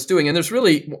figures out what it's doing. And there's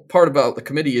really part about the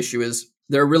committee issue is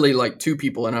there are really like 2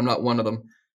 people, and I'm not one of them,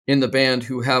 in the band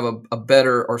who have a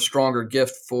better or stronger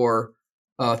gift for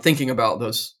thinking about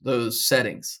those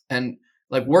settings, and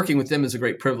like working with them is a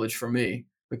great privilege for me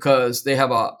because they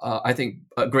have I think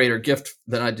a greater gift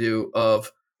than I do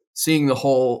of seeing the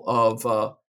whole of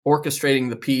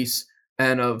orchestrating the piece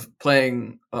and of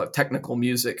playing technical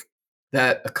music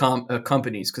that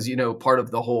accompanies, because part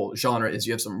of the whole genre is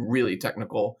you have some really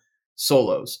technical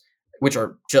solos which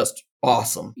are just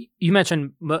awesome. You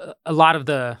mentioned a lot of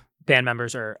the band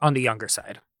members are on the younger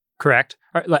side. correct?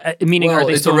 Meaning, well, are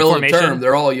they it's still a in relative formation? term.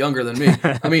 They're all younger than me.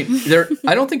 I mean,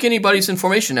 I don't think anybody's in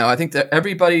formation now. I think that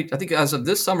I think as of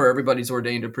this summer, everybody's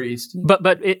ordained a priest.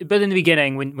 But in the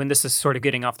beginning, when this is sort of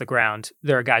getting off the ground,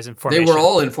 there are guys in formation. They were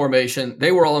all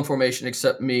in formation.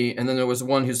 Except me, and then there was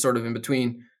one who's sort of in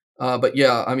between. But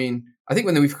yeah, I mean, I think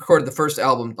when we recorded the first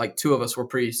album, like 2 of us were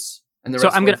priests, and the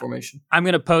rest were in formation. I'm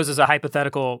going to pose as a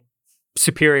hypothetical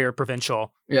superior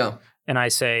provincial. Yeah, and I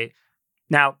say,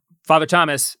 now, Father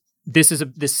Thomas, this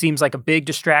seems like a big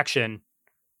distraction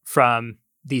from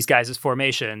these guys'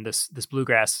 formation, this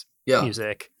bluegrass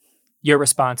music. Your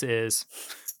response is?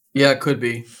 Yeah, it could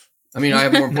be. I mean, I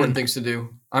have more important things to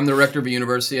do. I'm the rector of a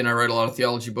university, and I write a lot of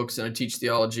theology books, and I teach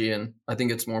theology, and I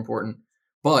think it's more important.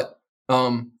 But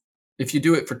if you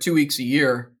do it for 2 weeks a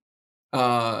year,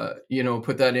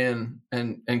 put that in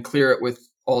and clear it with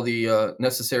all the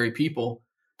necessary people,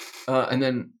 and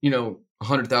then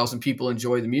 100,000 people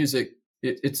enjoy the music.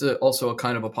 It's also a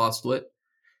kind of apostolate.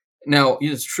 Now,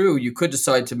 it's true, you could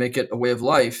decide to make it a way of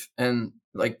life and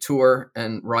like tour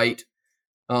and write.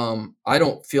 I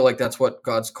don't feel like that's what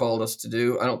God's called us to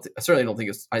do. I certainly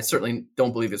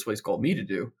don't believe it's what he's called me to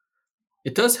do.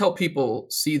 It does help people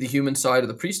see the human side of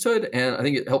the priesthood, and I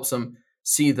think it helps them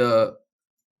see the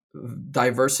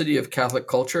diversity of Catholic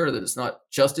culture, that it's not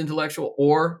just intellectual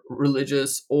or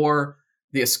religious or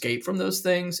the escape from those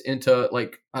things into,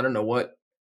 like, I don't know what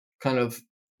kind of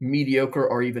mediocre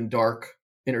or even dark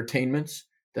entertainments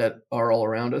that are all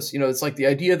around us. It's like the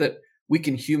idea that we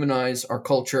can humanize our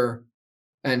culture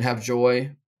and have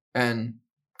joy and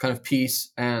kind of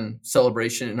peace and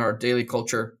celebration in our daily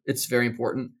culture. It's very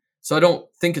important. So I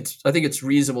think it's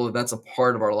reasonable that that's a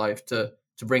part of our life to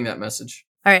bring that message.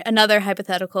 All right, another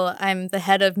hypothetical. I'm the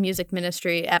head of music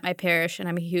ministry at my parish, and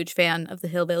I'm a huge fan of the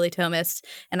Hillbilly Thomists,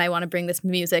 and I want to bring this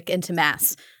music into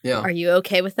Mass. Yeah. Are you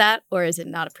okay with that, or is it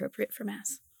not appropriate for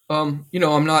Mass? I'm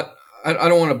not. I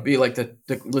don't want to be like the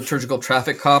liturgical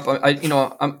traffic cop.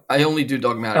 I only do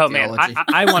dogmatic theology. Man,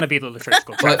 I want to be the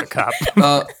liturgical traffic cop.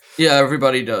 Yeah,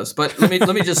 everybody does. But let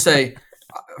me just say,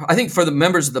 I think for the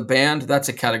members of the band, that's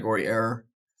a category error.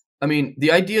 I mean,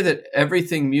 the idea that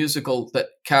everything musical that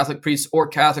Catholic priests or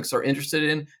Catholics are interested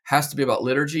in has to be about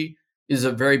liturgy is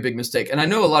a very big mistake. And I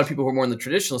know a lot of people who are more on the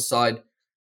traditional side,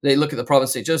 they look at the Province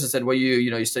of St. Joseph and said, well,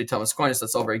 you study Thomas Aquinas,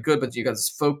 that's all very good, but you got this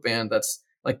folk band that's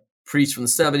like priests from the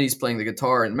 70s playing the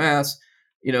guitar in Mass.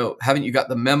 Haven't you got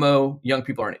the memo? Young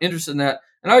people aren't interested in that.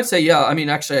 And I would say, yeah, I mean,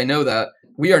 actually, I know that.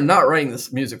 We are not writing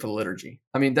this music for the liturgy.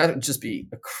 I mean, that would just be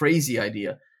a crazy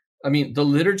idea. I mean, the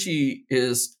liturgy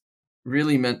is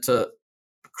really meant to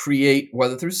create,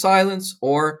 whether through silence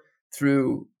or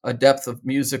through a depth of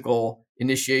musical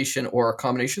initiation or a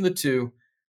combination of the two,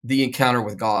 the encounter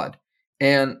with God.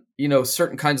 And,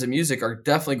 certain kinds of music are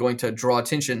definitely going to draw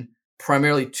attention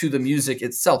primarily to the music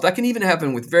itself. That can even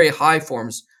happen with very high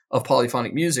forms of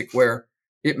polyphonic music where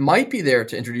it might be there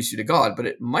to introduce you to God, but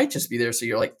it might just be there so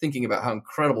you're like thinking about how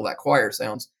incredible that choir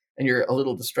sounds and you're a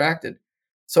little distracted.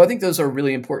 So I think those are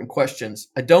really important questions.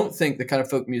 I don't think the kind of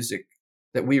folk music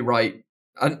that we write,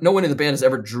 no one in the band has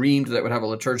ever dreamed that it would have a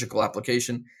liturgical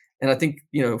application. And I think,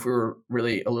 if we were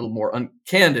really a little more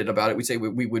candid about it, we'd say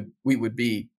we would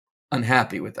be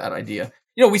unhappy with that idea.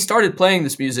 We started playing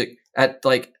this music at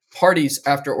like parties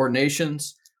after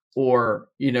ordinations or,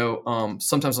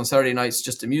 sometimes on Saturday nights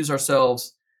just to amuse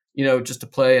ourselves, just to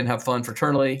play and have fun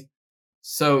fraternally.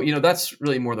 So, that's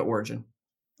really more the origin.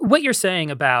 What you're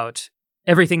saying about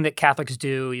everything that Catholics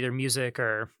do, either music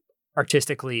or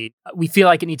artistically, we feel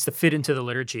like it needs to fit into the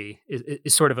liturgy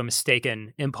is sort of a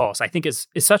mistaken impulse. I think is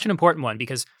such an important one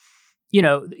because,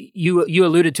 you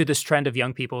alluded to this trend of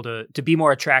young people to be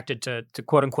more attracted to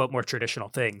quote unquote more traditional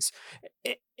things.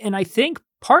 And I think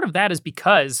part of that is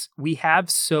because we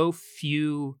have so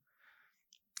few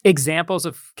examples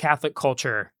of Catholic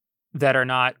culture that are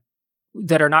not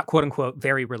quote unquote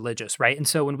very religious, right? And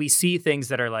so when we see things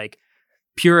that are like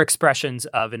pure expressions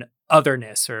of an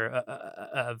otherness or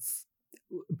of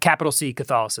capital C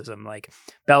Catholicism, like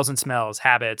bells and smells,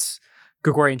 habits,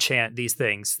 Gregorian chant, these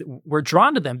things, we're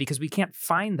drawn to them because we can't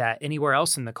find that anywhere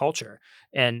else in the culture.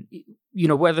 And,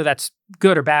 whether that's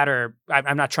good or bad, or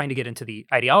I'm not trying to get into the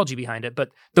ideology behind it, but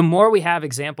the more we have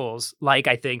examples, like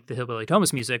I think the Hillbilly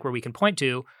Thomist music, where we can point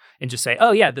to and just say,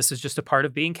 oh yeah, this is just a part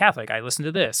of being Catholic. I listen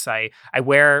to this. I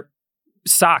wear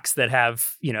socks that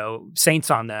have,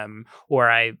 saints on them, or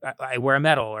I wear a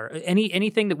medal, or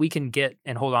anything that we can get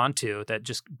and hold on to that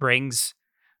just brings,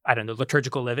 I don't know,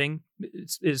 liturgical living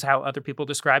is how other people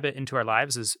describe it into our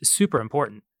lives is super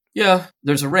important. Yeah,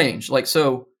 there's a range. Like,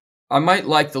 so I might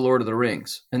like The Lord of the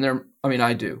Rings, and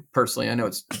I do personally. I know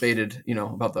it's debated,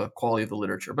 about the quality of the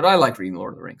literature, but I like reading The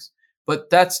Lord of the Rings. But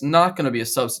that's not going to be a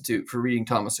substitute for reading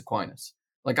Thomas Aquinas.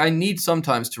 Like, I need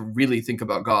sometimes to really think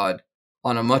about God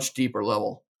on a much deeper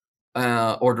level,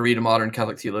 or to read a modern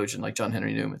Catholic theologian like John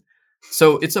Henry Newman.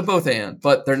 So it's a both and,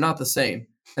 but they're not the same.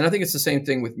 And I think it's the same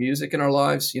thing with music in our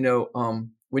lives.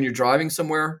 When you're driving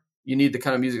somewhere, you need the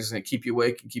kind of music that's going to keep you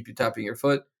awake and keep you tapping your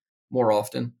foot more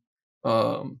often.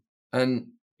 And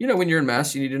when you're in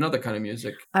Mass, you need another kind of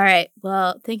music. All right.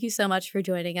 Well, thank you so much for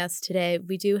joining us today.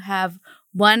 We do have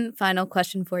one final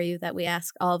question for you that we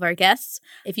ask all of our guests.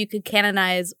 If you could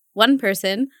canonize one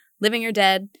person, living or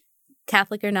dead,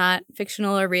 Catholic or not,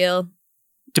 fictional or real,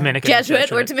 Dominican,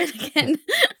 Jesuit or Dominican,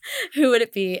 who would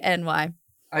it be and why?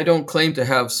 I don't claim to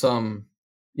have some,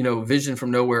 vision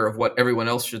from nowhere of what everyone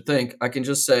else should think. I can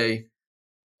just say,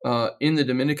 in the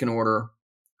Dominican order,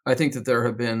 I think that there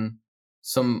have been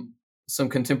some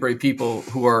contemporary people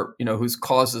who are, whose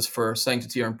causes for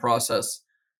sanctity are in process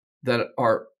that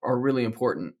are really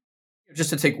important. Just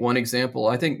to take one example,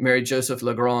 I think Mary Joseph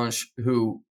Lagrange,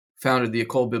 who founded the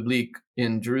École Biblique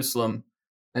in Jerusalem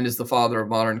and is the father of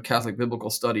modern Catholic biblical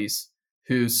studies,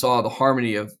 who saw the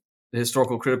harmony of the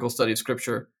historical critical study of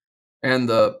Scripture and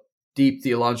the deep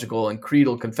theological and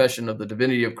creedal confession of the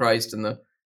divinity of Christ and the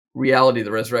reality of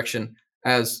the resurrection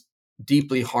as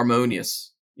deeply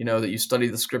harmonious, that you study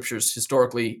the Scriptures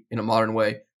historically in a modern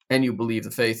way and you believe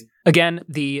the faith. Again,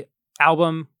 the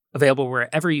album available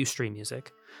wherever you stream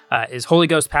music is Holy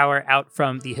Ghost Power, out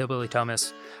from the Hillbilly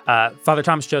Thomas. Father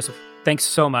Thomas Joseph, thanks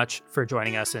so much for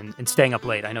joining us and staying up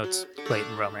late. I know it's late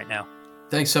in Rome right now.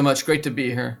 Thanks so much. Great to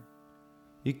be here.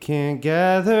 You can't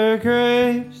gather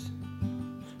grapes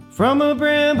from a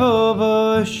bramble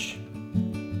bush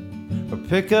or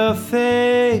pick a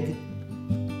fig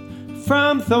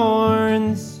from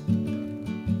thorns.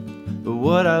 But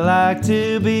what I like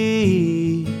to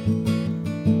be,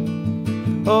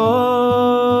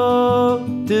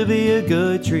 to be a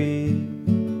good tree.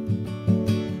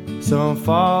 Some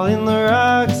fall in the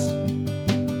rocks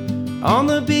on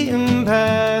the beaten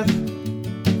path.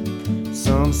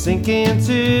 Some sink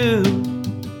into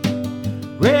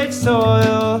rich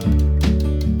soil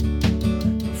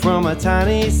from a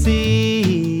tiny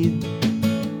seed.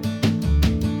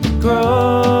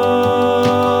 Grows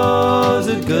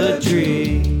a good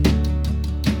tree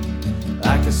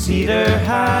like a cedar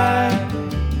high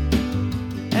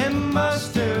and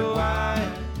mustard white,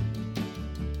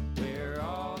 where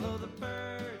all of the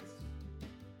birds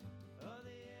of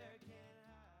the air can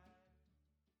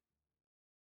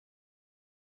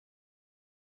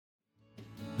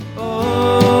hide.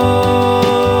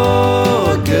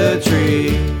 Oh, a good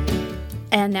tree.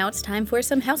 And now it's time for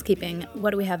some housekeeping.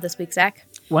 What do we have this week, Zach?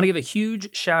 I want to give a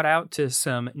huge shout out to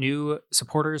some new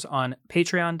supporters on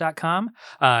patreon.com.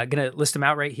 Going to list them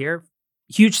out right here.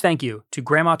 Huge thank you to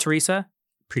Grandma Teresa.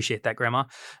 Appreciate that, Grandma.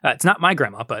 It's not my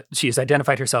grandma, but she has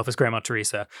identified herself as Grandma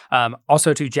Teresa.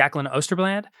 Also to Jacqueline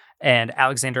Osterbland and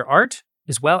Alexander Art,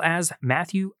 as well as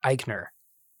Matthew Eichner.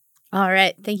 All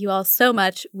right. Thank you all so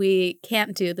much. We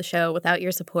can't do the show without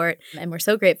your support, and we're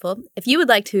so grateful. If you would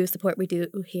like to support what we do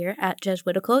here at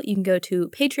Jesuitical, you can go to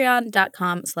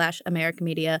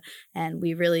patreon.com/AmericaMedia, and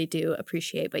we really do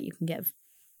appreciate what you can give.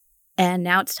 And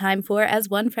now it's time for As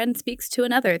One Friend Speaks to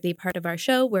Another, the part of our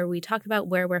show where we talk about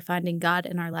where we're finding God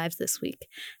in our lives this week.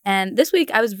 And this week,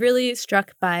 I was really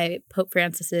struck by Pope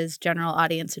Francis's general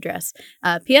audience address.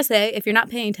 PSA, if you're not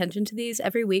paying attention to these,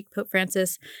 every week Pope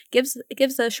Francis gives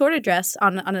a short address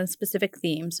on a specific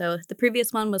theme. So the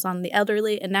previous one was on the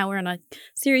elderly, and now we're on a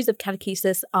series of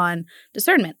catechesis on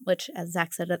discernment, which, as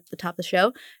Zach said at the top of the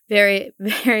show, very,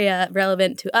 very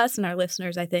relevant to us and our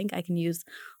listeners, I think. I can use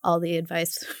all the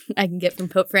advice I can get from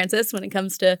Pope Francis when it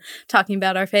comes to talking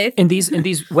about our faith. In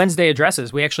these Wednesday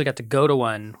addresses, we actually got to go to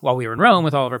one while we were in Rome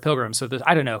with all of our pilgrims. So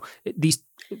I don't know, these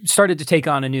started to take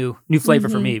on a new flavor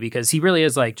for me, because he really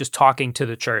is like just talking to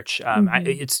the church.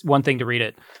 It's one thing to read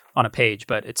it on a page,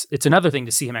 but it's another thing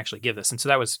to see him actually give this. And so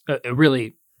that was a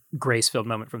really grace-filled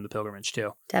moment from the pilgrimage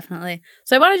too. Definitely.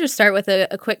 So I want to just start with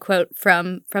a quick quote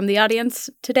from the audience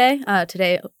today,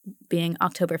 today being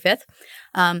October 5th.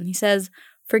 He says,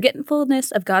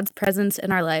 "Forgetfulness of God's presence in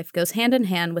our life goes hand in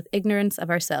hand with ignorance of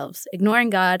ourselves, ignoring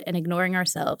God and ignoring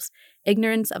ourselves,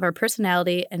 ignorance of our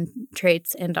personality and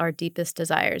traits and our deepest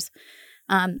desires."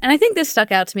 And I think this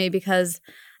stuck out to me because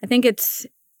I think it's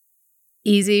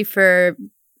easy for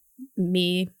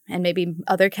me and maybe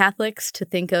other Catholics to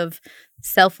think of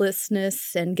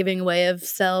selflessness and giving away of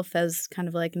self as kind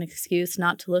of like an excuse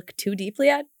not to look too deeply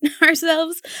at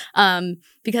ourselves,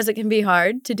 because it can be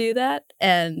hard to do that.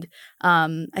 And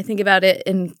I think about it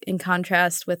in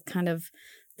contrast with kind of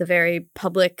the very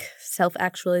public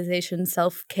self-actualization,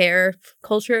 self-care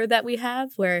culture that we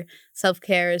have, where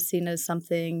self-care is seen as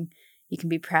something you can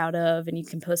be proud of and you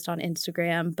can post on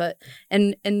Instagram. But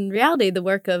in reality, the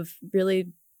work of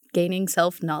really gaining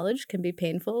self-knowledge can be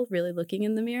painful, really looking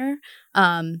in the mirror.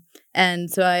 And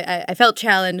so I felt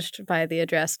challenged by the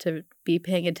address to be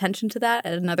paying attention to that.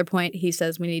 At another point, he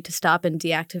says we need to stop and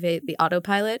deactivate the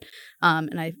autopilot.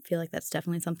 And I feel like that's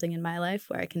definitely something in my life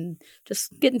where I can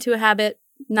just get into a habit,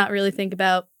 not really think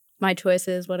about my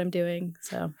choices, what I'm doing.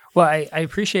 So, well, I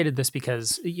appreciated this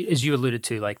because, as you alluded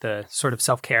to, like the sort of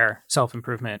self-care,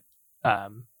 self-improvement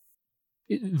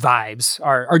vibes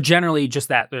are generally just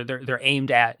that. They're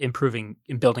aimed at improving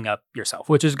and building up yourself,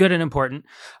 which is good and important.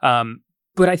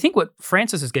 But I think what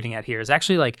Francis is getting at here is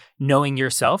actually like knowing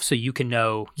yourself, so you can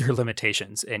know your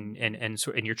limitations and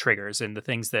your triggers and the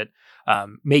things that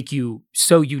make you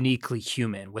so uniquely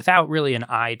human, without really an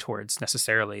eye towards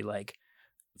necessarily like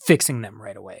fixing them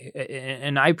right away.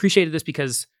 And I appreciated this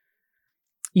because,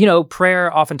 you know,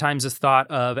 prayer oftentimes is thought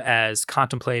of as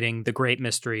contemplating the great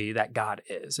mystery that God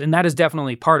is. And that is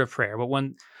definitely part of prayer. But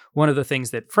one of the things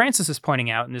that Francis is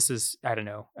pointing out, and this is, I don't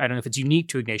know if it's unique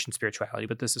to Ignatian spirituality,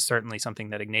 but this is certainly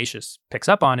something that Ignatius picks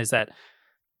up on, is that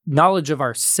knowledge of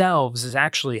ourselves is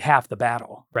actually half the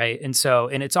battle, right? And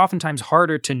it's oftentimes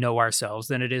harder to know ourselves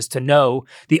than it is to know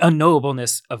the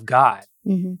unknowableness of God.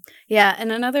 Mm-hmm. Yeah.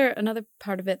 And another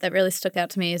part of it that really stuck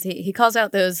out to me is he calls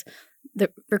out the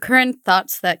recurrent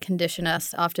thoughts that condition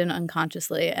us, often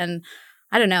unconsciously. And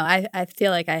I don't know, I feel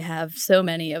like I have so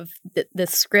many of this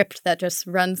script that just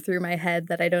runs through my head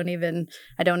that I don't even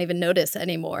notice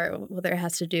anymore, whether it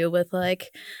has to do with like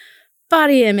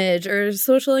body image or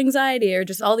social anxiety or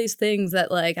just all these things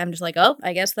that like I'm just like, oh,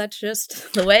 I guess that's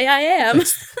just the way I am.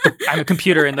 I'm a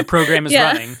computer and the program is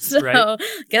running. So right?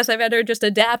 Guess I better just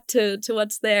adapt to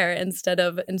what's there instead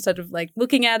of like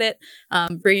looking at it,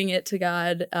 bringing it to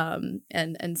God,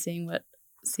 and seeing what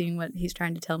he's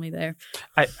trying to tell me there.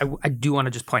 I do want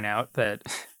to just point out that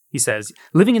he says,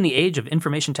 living in the age of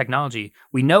information technology,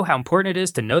 we know how important it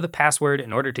is to know the password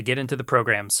in order to get into the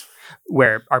programs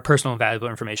where our personal and valuable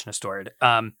information is stored.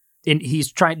 And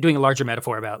he's doing a larger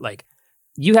metaphor about like,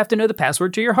 you have to know the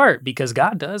password to your heart because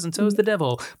God does, and so is the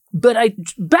devil. But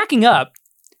backing up,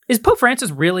 is Pope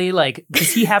Francis really like,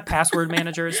 does he have password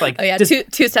managers? Like, oh yeah,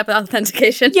 two-step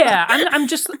authentication. Yeah,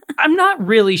 I'm not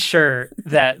really sure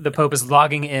that the Pope is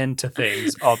logging into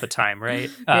things all the time, right?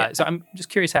 Yeah. So I'm just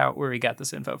curious where he got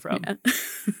this info from. Yeah.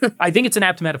 I think it's an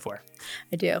apt metaphor.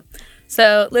 I do.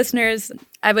 So listeners,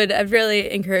 I'd really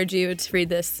encourage you to read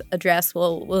this address.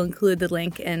 We'll include the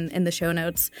link in the show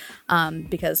notes,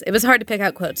 because it was hard to pick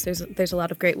out quotes. There's a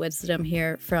lot of great wisdom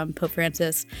here from Pope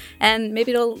Francis, and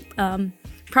maybe it'll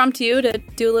prompt you to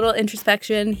do a little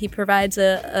introspection. He provides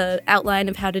a outline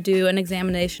of how to do an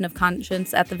examination of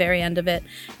conscience at the very end of it,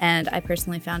 and I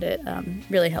personally found it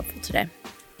really helpful today.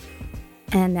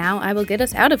 And now I will get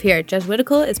us out of here.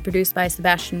 Jesuitical is produced by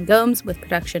Sebastian Gomes with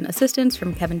production assistance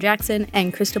from Kevin Jackson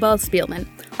and Cristobal Spielman.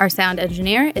 Our sound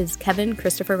engineer is Kevin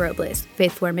Christopher Robles.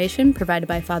 Faith formation provided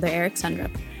by Father Eric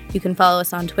Sundrup. You can follow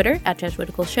us on Twitter at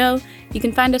Jesuitical Show. You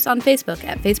can find us on Facebook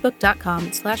at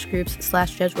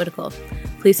facebook.com/groups/Jesuitical.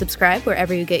 Please subscribe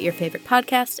wherever you get your favorite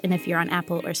podcast, and if you're on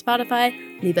Apple or Spotify,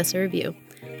 leave us a review.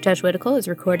 Jesuitical is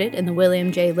recorded in the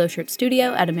William J. Loschert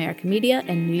Studio at America Media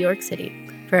in New York City.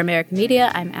 For America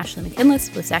Media, I'm Ashley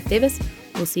McKinless with Zach Davis.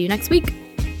 We'll see you next week.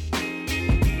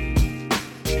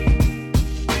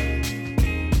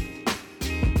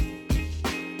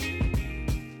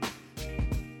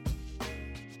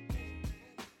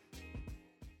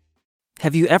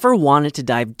 Have you ever wanted to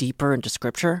dive deeper into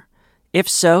Scripture? If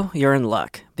so, you're in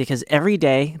luck, because every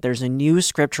day there's a new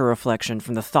Scripture reflection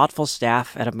from the thoughtful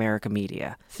staff at America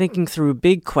Media, thinking through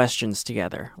big questions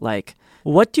together, like,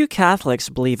 what do Catholics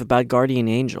believe about guardian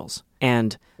angels?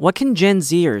 And what can Gen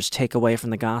Zers take away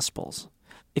from the Gospels?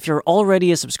 If you're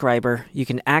already a subscriber, you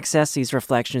can access these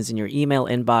reflections in your email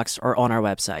inbox or on our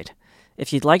website.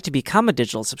 If you'd like to become a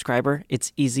digital subscriber,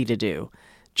 it's easy to do.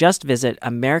 Just visit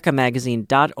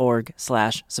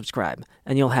americamagazine.org/subscribe,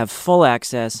 and you'll have full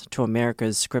access to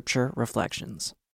America's Scripture reflections.